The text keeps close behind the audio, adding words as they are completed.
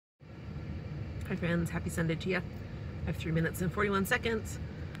Hi friends, happy Sunday to you. I have 3 minutes and 41 seconds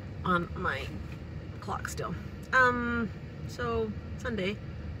on my clock still. So Sunday,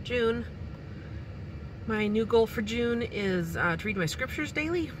 June. My new goal for June is to read my scriptures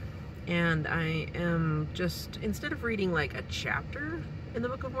daily. And I am just, instead of reading like a chapter in the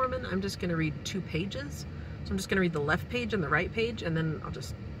Book of Mormon, I'm just gonna read 2 pages. So I'm just gonna read the left page and the right page, and then I'll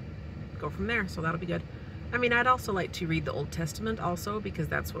just go from there, so that'll be good. I mean, I'd also like to read the Old Testament also, because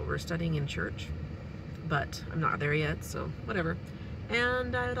that's what we're studying in church, but I'm not there yet, so whatever.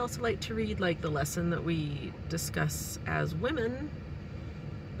 And I'd also like to read like the lesson that we discuss as women,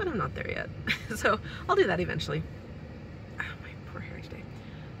 but I'm not there yet. So I'll do that eventually. Oh, my poor hair today.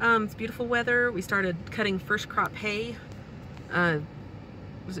 It's beautiful weather. We started cutting first crop hay.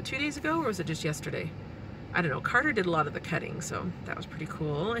 Was it 2 days ago or was it just yesterday? I don't know. Carter did a lot of the cutting, so that was pretty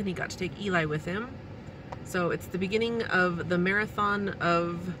cool. And he got to take Eli with him. So it's the beginning of the marathon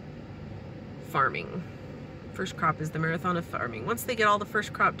of farming. First crop is the marathon of farming. Once they get all the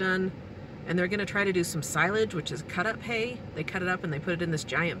first crop done, and they're gonna try to do some silage, which is cut up hay. They cut it up and they put it in this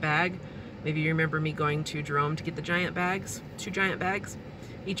giant bag. Maybe you remember me going to Jerome to get the giant bags, 2 giant bags.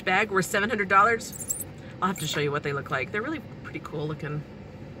 Each bag were $700. I'll have to show you what they look like. They're really pretty cool looking,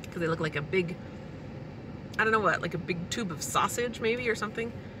 because they look like a big, I don't know what, like a big tube of sausage maybe or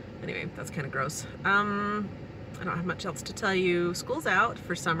something. Anyway, that's kind of gross. I don't have much else to tell you. School's out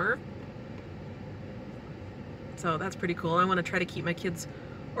for summer, so that's pretty cool. I want to try to keep my kids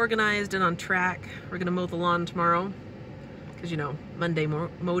organized and on track. We're gonna mow the lawn tomorrow, because you know, Monday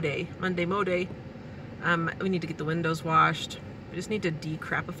mow day. We need to get the windows washed. We just need to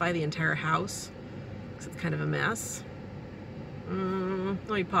decrapify the entire house, because it's kind of a mess. Let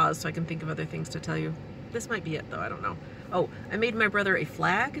me pause so I can think of other things to tell you. This might be it though, I don't know. Oh, I made my brother a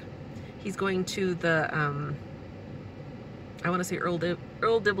flag. He's going to the, I want to say Earl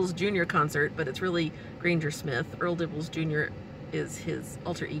Dibbles Jr. concert, but it's really Granger Smith. Earl Dibbles Jr. is his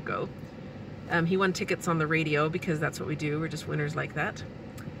alter ego. He won tickets on the radio, because that's what we do. We're just winners like that.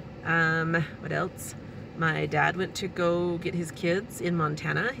 What else? My dad went to go get his kids in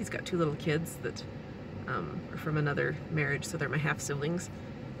Montana. He's got 2 little kids that are from another marriage, so they're my half-siblings.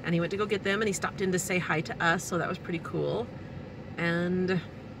 And he went to go get them, and he stopped in to say hi to us, so that was pretty cool. And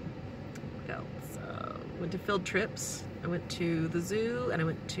what else? Went to field trips. I went to the zoo, and I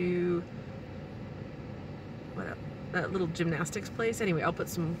went to what else? That little gymnastics place. Anyway, I'll put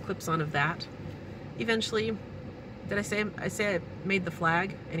some clips on of that eventually. Did I say I made the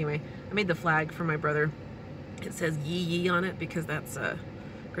flag? Anyway, I made the flag for my brother. It says yee yee on it, because that's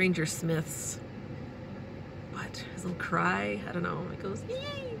Granger Smith's, what, his little cry? I don't know. It goes yee.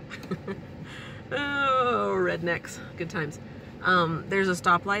 Oh, rednecks, good times. There's a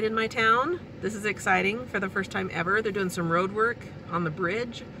stoplight in my town. This is exciting for the first time ever. They're doing some road work on the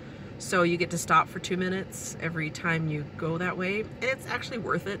bridge, so you get to stop for 2 minutes every time you go that way. And it's actually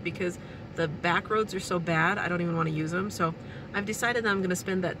worth it, because the back roads are so bad, I don't even want to use them. So I've decided that I'm going to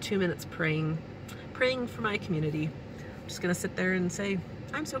spend that 2 minutes praying for my community. I'm just going to sit there and say,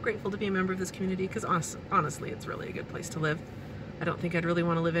 I'm so grateful to be a member of this community, because honestly, it's really a good place to live. I don't think I'd really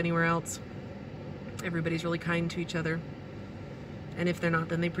want to live anywhere else. Everybody's really kind to each other. And if they're not,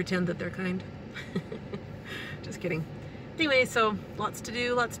 then they pretend that they're kind. Just kidding. Anyway, so lots to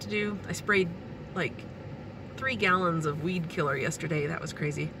do. I sprayed like 3 gallons of weed killer yesterday. That was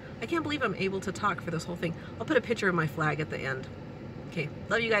crazy. I can't believe I'm able to talk for this whole thing. I'll put a picture of my flag at the end. Okay,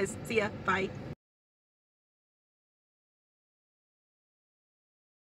 love you guys. See ya. Bye.